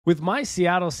With my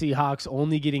Seattle Seahawks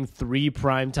only getting 3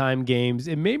 primetime games,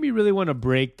 it made me really want to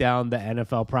break down the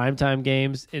NFL primetime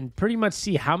games and pretty much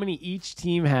see how many each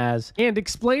team has and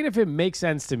explain if it makes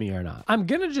sense to me or not. I'm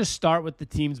going to just start with the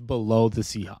teams below the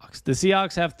Seahawks. The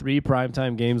Seahawks have 3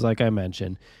 primetime games, like I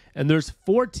mentioned, and there's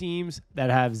 4 teams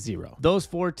that have 0. Those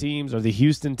 4 teams are the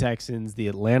Houston Texans, the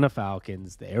Atlanta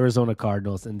Falcons, the Arizona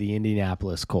Cardinals, and the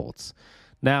Indianapolis Colts.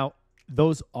 Now,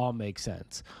 those all make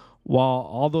sense. While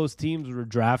all those teams were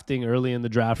drafting early in the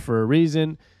draft for a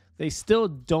reason, they still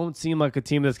don't seem like a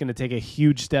team that's going to take a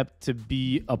huge step to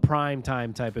be a prime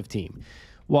time type of team.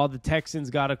 While the Texans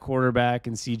got a quarterback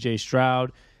in C.J.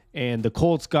 Stroud and the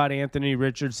Colts got Anthony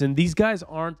Richardson, these guys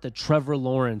aren't the Trevor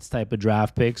Lawrence type of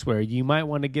draft picks where you might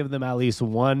want to give them at least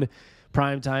one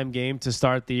primetime game to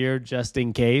start the year just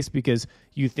in case because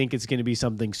you think it's going to be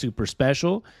something super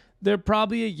special. They're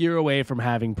probably a year away from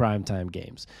having primetime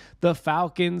games. The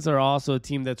Falcons are also a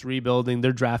team that's rebuilding.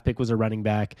 Their draft pick was a running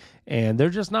back, and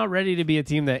they're just not ready to be a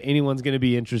team that anyone's going to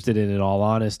be interested in all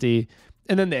honesty.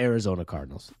 And then the Arizona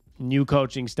Cardinals. New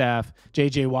coaching staff.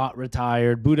 J.J. Watt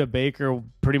retired. Budda Baker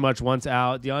pretty much wants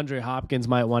out. DeAndre Hopkins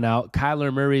might want out.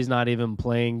 Kyler Murray's not even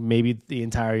playing maybe the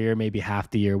entire year, maybe half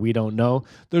the year. We don't know.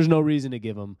 There's no reason to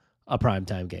give him a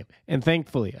primetime game. And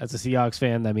thankfully, as a Seahawks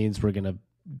fan, that means we're going to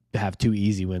have 2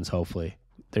 easy wins, hopefully.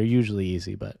 They're usually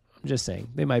easy, but I'm just saying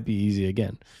they might be easy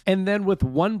again. And then with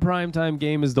 1 primetime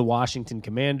game is the Washington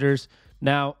Commanders.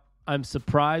 Now, I'm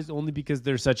surprised only because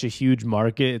they're such a huge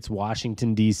market. It's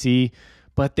Washington, D.C.,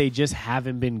 but they just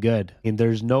haven't been good. And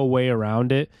there's no way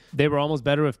around it. They were almost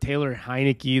better with Taylor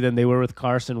Heineke than they were with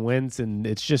Carson Wentz, and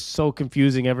it's just so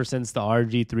confusing ever since the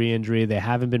RG3 injury. They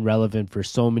haven't been relevant for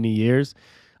so many years.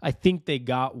 I think they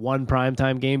got 1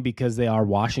 primetime game because they are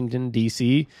Washington,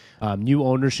 D.C., new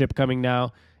ownership coming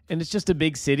now, and it's just a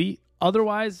big city.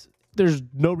 Otherwise, there's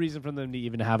no reason for them to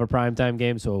even have a primetime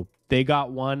game, so they got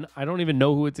 1. I don't even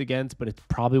know who it's against, but it's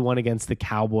probably one against the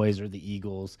Cowboys or the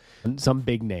Eagles, some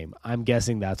big name. I'm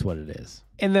guessing that's what it is.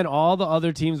 And then all the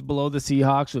other teams below the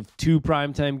Seahawks with 2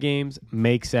 primetime games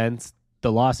make sense.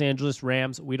 The Los Angeles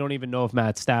Rams, we don't even know if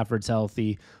Matt Stafford's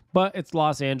healthy, but it's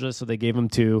Los Angeles, so they gave him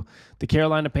 2. The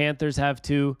Carolina Panthers have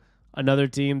 2. Another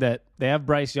team that they have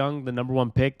Bryce Young, the number 1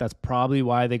 pick. That's probably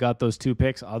why they got those 2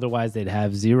 picks. Otherwise, they'd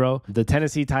have 0. The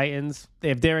Tennessee Titans, they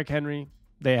have Derrick Henry.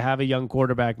 They have a young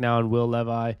quarterback now in Will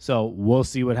Levis, so we'll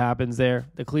see what happens there.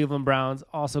 The Cleveland Browns,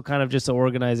 also kind of just an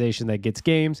organization that gets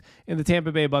games. And the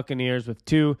Tampa Bay Buccaneers with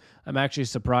 2. I'm actually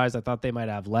surprised. I thought they might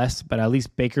have less, but at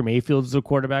least Baker Mayfield is a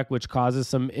quarterback, which causes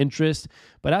some interest.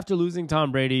 But after losing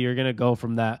Tom Brady, you're going to go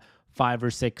from that 5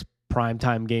 or 6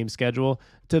 primetime game schedule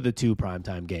to the 2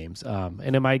 primetime games.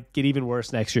 And it might get even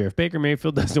worse next year. If Baker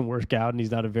Mayfield doesn't work out and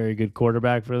he's not a very good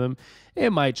quarterback for them, it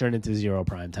might turn into 0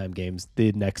 primetime games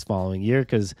the next following year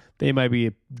because they might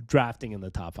be drafting in the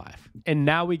top 5. And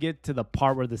now we get to the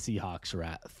part where the Seahawks are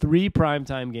at. 3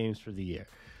 primetime games for the year.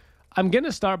 I'm going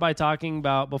to start by talking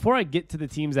about, before I get to the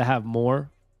teams that have more,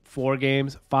 4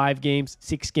 games, 5 games,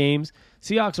 6 games,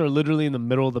 Seahawks are literally in the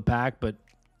middle of the pack, but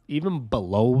even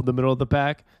below the middle of the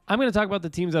pack. I'm going to talk about the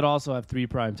teams that also have 3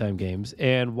 primetime games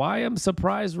and why I'm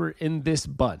surprised we're in this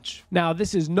bunch. Now,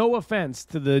 this is no offense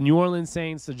to the New Orleans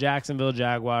Saints, the Jacksonville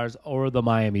Jaguars, or the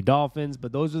Miami Dolphins,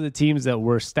 but those are the teams that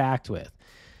we're stacked with.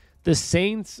 The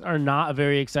Saints are not a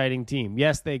very exciting team.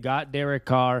 Yes, they got Derek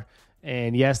Carr,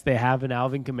 and yes, they have an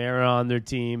Alvin Kamara on their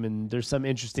team, and there's some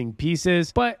interesting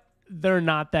pieces, but they're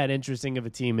not that interesting of a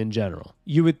team in general.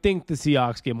 You would think the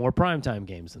Seahawks get more primetime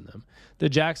games than them. The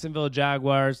Jacksonville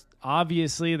Jaguars,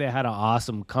 obviously, they had an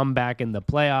awesome comeback in the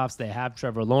playoffs. They have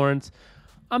Trevor Lawrence.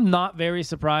 I'm not very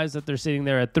surprised that they're sitting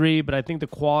there at 3, but I think the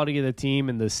quality of the team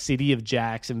and the city of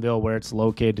Jacksonville, where it's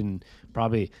located, and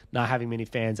probably not having many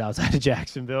fans outside of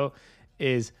Jacksonville,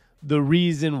 is the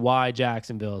reason why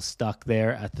Jacksonville is stuck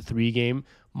there at the 3-game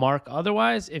mark.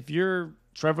 Otherwise, if you're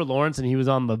Trevor Lawrence and he was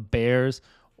on the Bears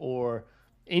or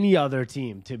any other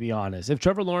team, to be honest. If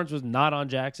Trevor Lawrence was not on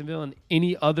Jacksonville and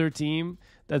any other team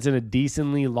that's in a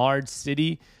decently large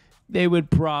city, they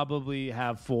would probably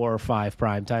have 4 or 5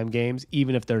 primetime games,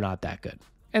 even if they're not that good.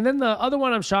 And then the other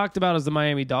one I'm shocked about is the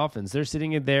Miami Dolphins. They're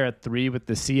sitting in there at 3 with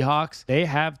the Seahawks. They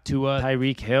have Tua,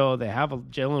 Tyreek Hill. They have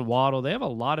Jalen Waddle. They have a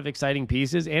lot of exciting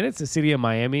pieces, and it's the city of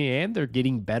Miami, and they're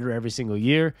getting better every single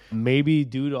year. Maybe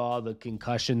due to all the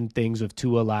concussion things with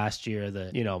Tua last year,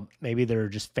 maybe their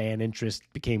just fan interest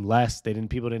became less.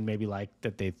 People didn't maybe like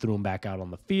that they threw him back out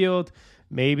on the field.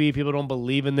 Maybe people don't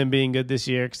believe in them being good this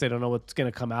year because they don't know what's going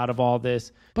to come out of all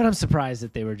this. But I'm surprised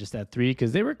that they were just at 3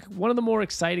 because they were one of the more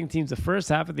exciting teams the first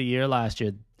half of the year last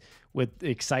year. with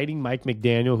exciting Mike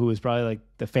McDaniel, who was probably like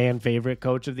the fan favorite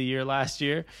coach of the year last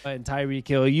year, and Tyreek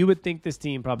Hill, you would think this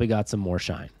team probably got some more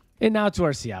shine. And now to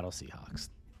our Seattle Seahawks.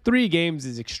 3 games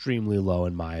is extremely low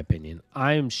in my opinion.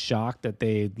 I am shocked that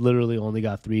they literally only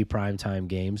got 3 primetime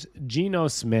games. Geno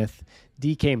Smith,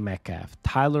 DK Metcalf,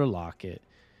 Tyler Lockett,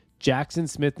 Jackson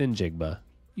Smith and Jigba.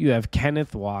 You have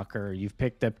Kenneth Walker. You've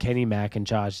picked up Kenny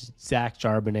McIntosh, Zach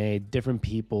Charbonnet, different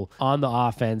people on the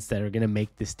offense that are going to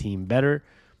make this team better.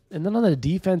 And then on the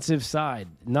defensive side,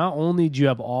 not only do you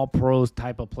have all pros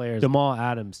type of players, Jamal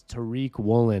Adams, Tariq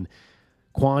Woolen,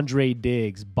 Quandre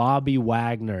Diggs, Bobby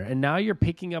Wagner, and now you're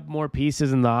picking up more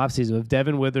pieces in the offseason with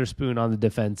Devin Witherspoon on the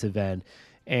defensive end.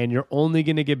 And you're only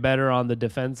going to get better on the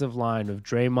defensive line with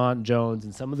Draymond Jones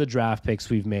and some of the draft picks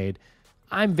we've made.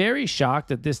 I'm very shocked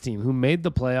that this team, who made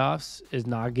the playoffs, is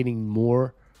not getting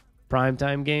more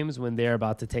primetime games when they're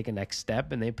about to take a next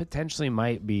step, and they potentially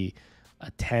might be a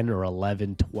 10 or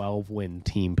 11, 12 win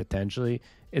team potentially.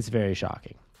 It's very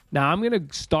shocking. Now, I'm going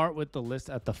to start with the list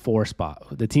at the 4 spot,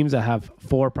 the teams that have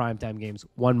 4 primetime games,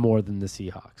 1 more than the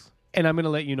Seahawks. And I'm going to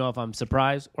let you know if I'm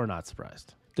surprised or not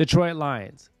surprised. Detroit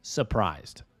Lions,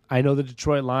 surprised. I know the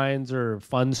Detroit Lions are a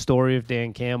fun story of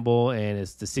Dan Campbell, and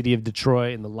it's the city of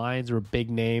Detroit, and the Lions are a big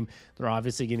name. They're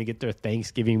obviously going to get their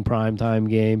Thanksgiving primetime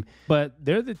game, but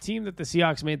they're the team that the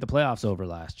Seahawks made the playoffs over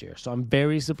last year. So I'm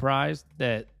very surprised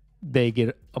that they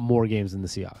get more games than the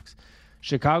Seahawks.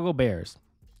 Chicago Bears,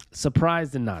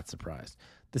 surprised and not surprised.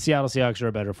 The Seattle Seahawks are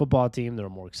a better football team. They're a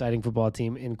more exciting football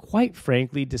team, and quite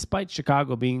frankly, despite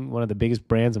Chicago being one of the biggest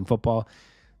brands in football,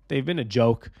 they've been a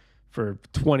joke for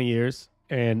 20 years.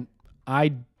 And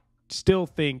I still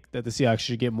think that the Seahawks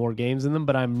should get more games in them,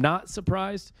 but I'm not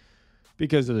surprised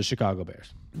because of the Chicago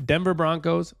Bears. Denver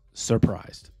Broncos,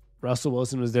 surprised. Russell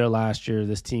Wilson was there last year.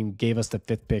 This team gave us the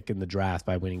 5th pick in the draft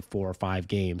by winning 4 or 5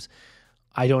 games.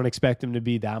 I don't expect them to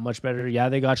be that much better. Yeah,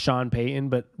 they got Sean Payton,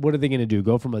 but what are they going to do?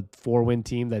 Go from a 4-win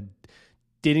team that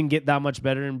didn't get that much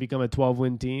better and become a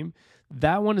 12-win team?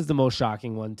 That one is the most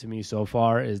shocking one to me so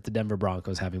far, is the Denver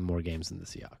Broncos having more games than the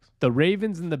Seahawks. The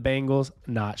Ravens and the Bengals,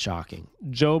 not shocking.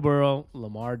 Joe Burrow,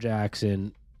 Lamar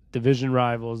Jackson, division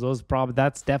rivals.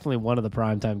 That's definitely one of the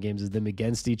primetime games, is them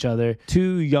against each other.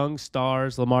 2 young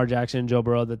stars, Lamar Jackson and Joe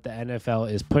Burrow, that the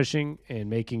NFL is pushing and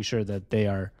making sure that they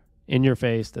are in your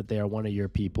face, that they are one of your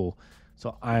people.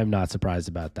 So I am not surprised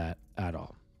about that at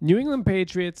all. New England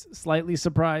Patriots, slightly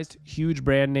surprised. Huge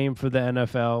brand name for the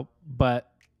NFL, but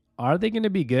are they going to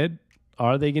be good?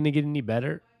 Are they going to get any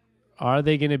better? Are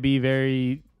they going to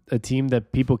be a team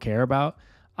that people care about?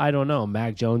 I don't know.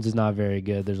 Mac Jones is not very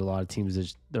good. There's a lot of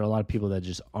teams. There are a lot of people that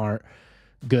just aren't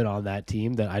good on that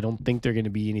team that I don't think they're going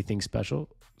to be anything special.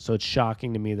 So it's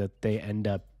shocking to me that they end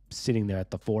up sitting there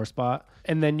at the 4 spot.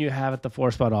 And then you have at the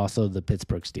 4 spot also the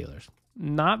Pittsburgh Steelers.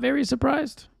 Not very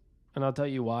surprised. And I'll tell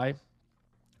you why.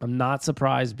 I'm not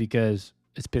surprised because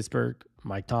it's Pittsburgh,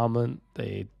 Mike Tomlin.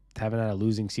 They haven't had a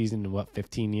losing season in,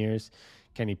 15 years.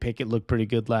 Kenny Pickett looked pretty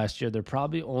good last year. They're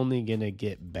probably only going to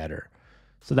get better.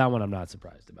 So that one I'm not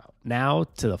surprised about. Now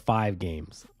to the 5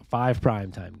 games, 5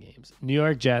 primetime games. New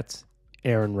York Jets,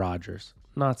 Aaron Rodgers.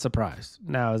 Not surprised.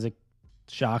 Now, is it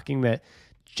shocking that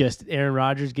just Aaron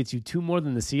Rodgers gets you 2 more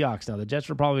than the Seahawks? Now, the Jets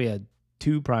were probably a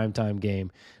 2 primetime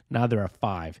game. Now they're a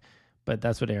 5. But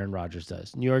that's what Aaron Rodgers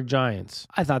does. New York Giants,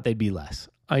 I thought they'd be less.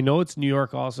 I know it's New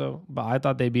York also, but I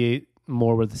thought they'd be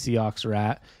more where the Seahawks are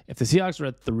at. If the Seahawks were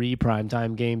at 3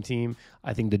 primetime game team,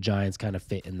 I think the Giants kind of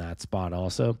fit in that spot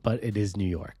also, but it is New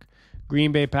York.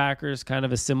 Green Bay Packers, kind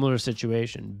of a similar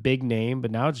situation. Big name, but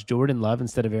now it's Jordan Love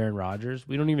instead of Aaron Rodgers.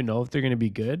 We don't even know if they're going to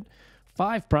be good.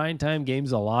 5 primetime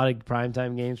games, a lot of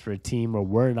primetime games for a team where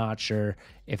we're not sure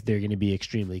if they're going to be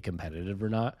extremely competitive or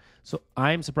not. So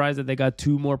I'm surprised that they got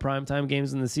 2 more primetime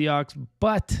games than the Seahawks,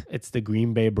 but it's the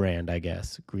Green Bay brand, I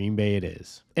guess. Green Bay it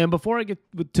is. And before I get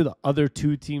to the other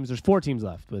 2 teams, there's 4 teams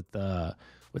left with 5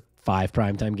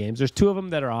 primetime games. There's 2 of them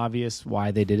that are obvious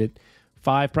why they did it.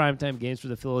 5 primetime games for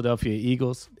the Philadelphia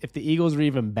Eagles. If the Eagles were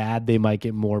even bad, they might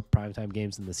get more primetime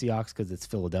games than the Seahawks because it's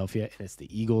Philadelphia and it's the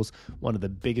Eagles, one of the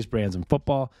biggest brands in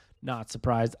football. Not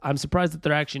surprised. I'm surprised that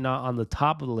they're actually not on the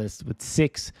top of the list with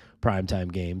 6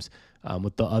 primetime games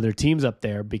with the other teams up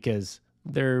there because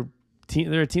they're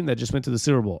a team that just went to the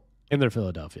Super Bowl and they're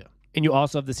Philadelphia. And you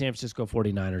also have the San Francisco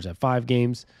 49ers at 5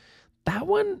 games. That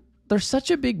one, they're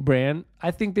such a big brand.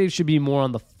 I think they should be more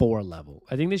on the 4 level.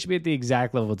 I think they should be at the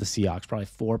exact level of the Seahawks, probably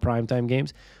 4 primetime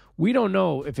games. We don't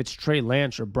know if it's Trey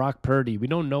Lance or Brock Purdy. We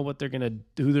don't know what they're going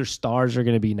to, who their stars are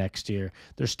going to be next year,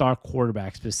 their star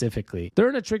quarterback specifically. They're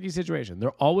in a tricky situation.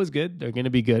 They're always good. They're going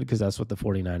to be good because that's what the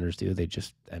 49ers do. They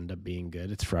just end up being good.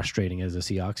 It's frustrating as a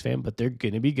Seahawks fan, but they're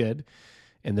going to be good.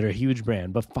 and they're a huge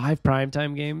brand. But 5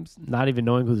 primetime games, not even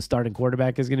knowing who the starting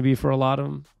quarterback is going to be for a lot of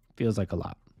them, feels like a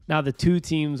lot. Now, the two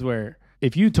teams where,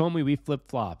 if you told me we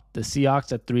flip-flopped the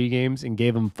Seahawks at 3 games and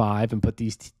gave them 5 and put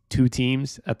these two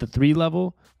teams at the 3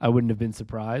 level, I wouldn't have been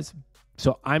surprised.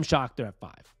 So I'm shocked they're at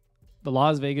 5. The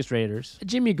Las Vegas Raiders,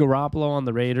 Jimmy Garoppolo on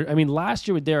the Raiders. I mean, last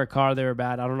year with Derek Carr, they were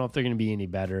bad. I don't know if they're going to be any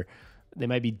better. They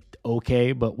might be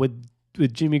okay, but with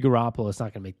Jimmy Garoppolo, it's not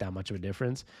going to make that much of a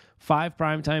difference. 5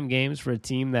 primetime games for a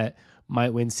team that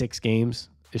might win 6 games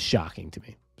is shocking to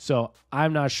me. So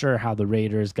I'm not sure how the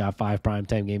Raiders got 5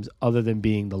 primetime games other than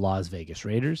being the Las Vegas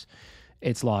Raiders.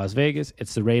 It's Las Vegas.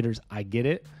 It's the Raiders. I get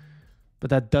it.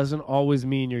 But that doesn't always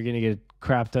mean you're going to get a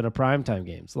crap ton of primetime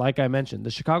games. Like I mentioned, the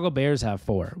Chicago Bears have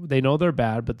 4. They know they're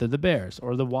bad, but they're the Bears.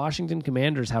 Or the Washington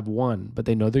Commanders have 1, but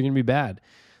they know they're going to be bad.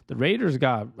 The Raiders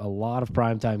got a lot of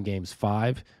primetime games,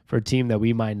 5, for a team that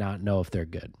we might not know if they're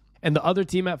good. And the other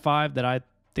team at 5 that I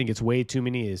think it's way too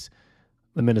many is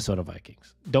the Minnesota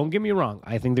Vikings. Don't get me wrong.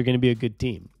 I think they're going to be a good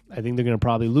team. I think they're going to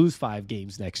probably lose 5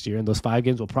 games next year, and those 5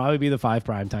 games will probably be the 5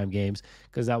 primetime games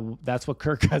because that's what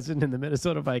Kirk Cousins and the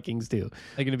Minnesota Vikings do.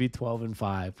 They're going to be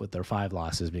 12-5 with their 5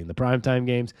 losses being the primetime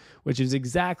games, which is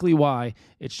exactly why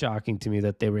it's shocking to me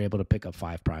that they were able to pick up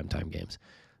 5 primetime games.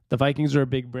 The Vikings are a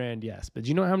big brand, yes. But do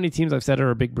you know how many teams I've said are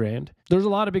a big brand? There's a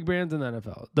lot of big brands in the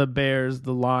NFL. The Bears,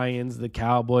 the Lions, the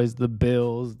Cowboys, the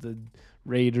Bills, the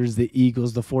Raiders, the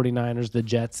Eagles, the 49ers, the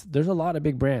Jets. There's a lot of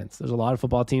big brands. There's a lot of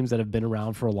football teams that have been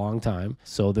around for a long time,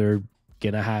 so they're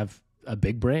going to have a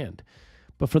big brand.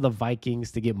 But for the Vikings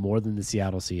to get more than the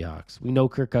Seattle Seahawks, we know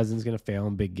Kirk Cousins is going to fail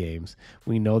in big games.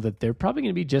 We know that they're probably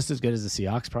going to be just as good as the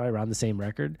Seahawks, probably around the same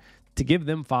record. To give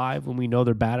them 5 when we know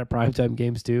they're bad at primetime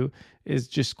games too is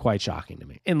just quite shocking to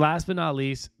me. And last but not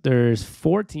least, there's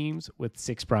 4 teams with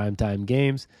 6 primetime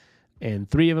games. And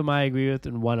 3 of them I agree with,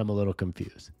 and 1 I'm a little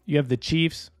confused. You have the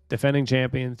Chiefs, defending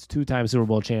champions, 2-time Super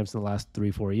Bowl champs in the last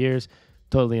 3-4 years.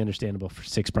 Totally understandable for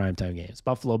 6 primetime games.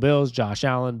 Buffalo Bills, Josh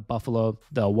Allen, Buffalo,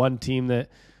 the one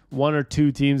or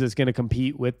two teams that's going to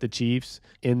compete with the Chiefs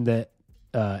in the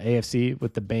AFC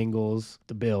with the Bengals,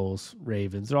 the Bills,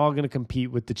 Ravens. They're all going to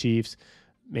compete with the Chiefs,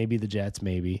 maybe the Jets,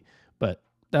 maybe. But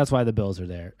that's why the Bills are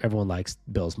there. Everyone likes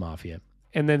Bills Mafia.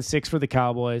 And then 6 for the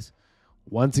Cowboys.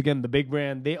 Once again, the big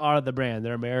brand. They are the brand.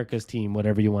 They're America's team,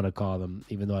 whatever you want to call them,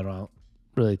 even though I don't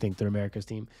really think they're America's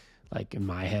team, like in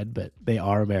my head, but they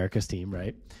are America's team,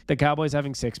 right? The Cowboys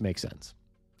having 6 makes sense.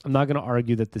 I'm not going to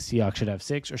argue that the Seahawks should have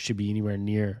 6 or should be anywhere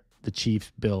near the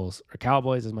Chiefs, Bills, or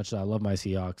Cowboys, as much as I love my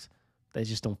Seahawks. They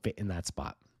just don't fit in that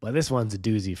spot. But this one's a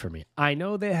doozy for me. I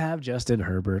know they have Justin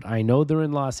Herbert. I know they're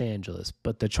in Los Angeles,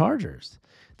 but the Chargers,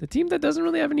 the team that doesn't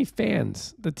really have any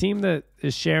fans, the team that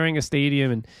is sharing a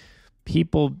stadium and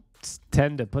people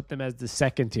tend to put them as the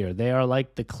second tier. They are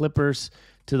like the Clippers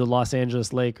to the Los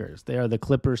Angeles Lakers. They are the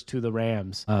Clippers to the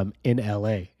Rams in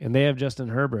LA. And they have Justin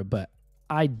Herbert. But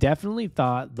I definitely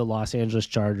thought the Los Angeles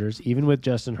Chargers, even with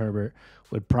Justin Herbert,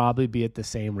 would probably be at the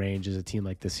same range as a team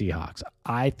like the Seahawks.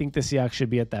 I think the Seahawks should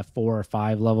be at that 4 or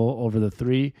 5 level over the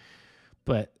 3.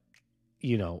 But,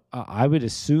 you know, I would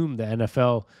assume the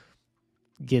NFL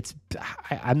gets...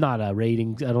 I'm not a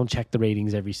ratings... I don't check the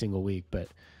ratings every single week, but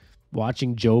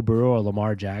watching Joe Burrow or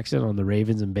Lamar Jackson on the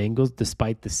Ravens and Bengals,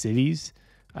 despite the cities,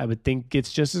 I would think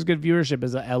it's just as good viewership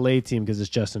as a LA team because it's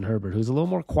Justin Herbert, who's a little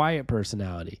more quiet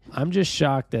personality. I'm just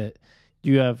shocked that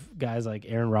you have guys like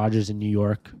Aaron Rodgers in New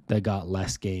York that got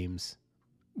less games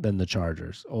than the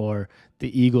Chargers, or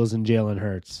the Eagles and Jalen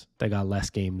Hurts that got less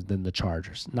games than the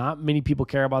Chargers. Not many people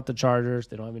care about the Chargers.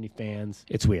 They don't have any fans.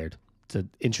 It's weird. It's an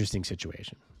interesting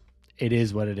situation. It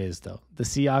is what it is, though. The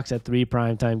Seahawks at 3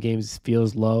 primetime games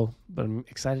feels low, but I'm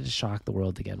excited to shock the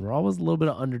world again. We're always a little bit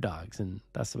of underdogs, and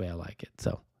that's the way I like it.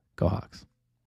 So, go Hawks.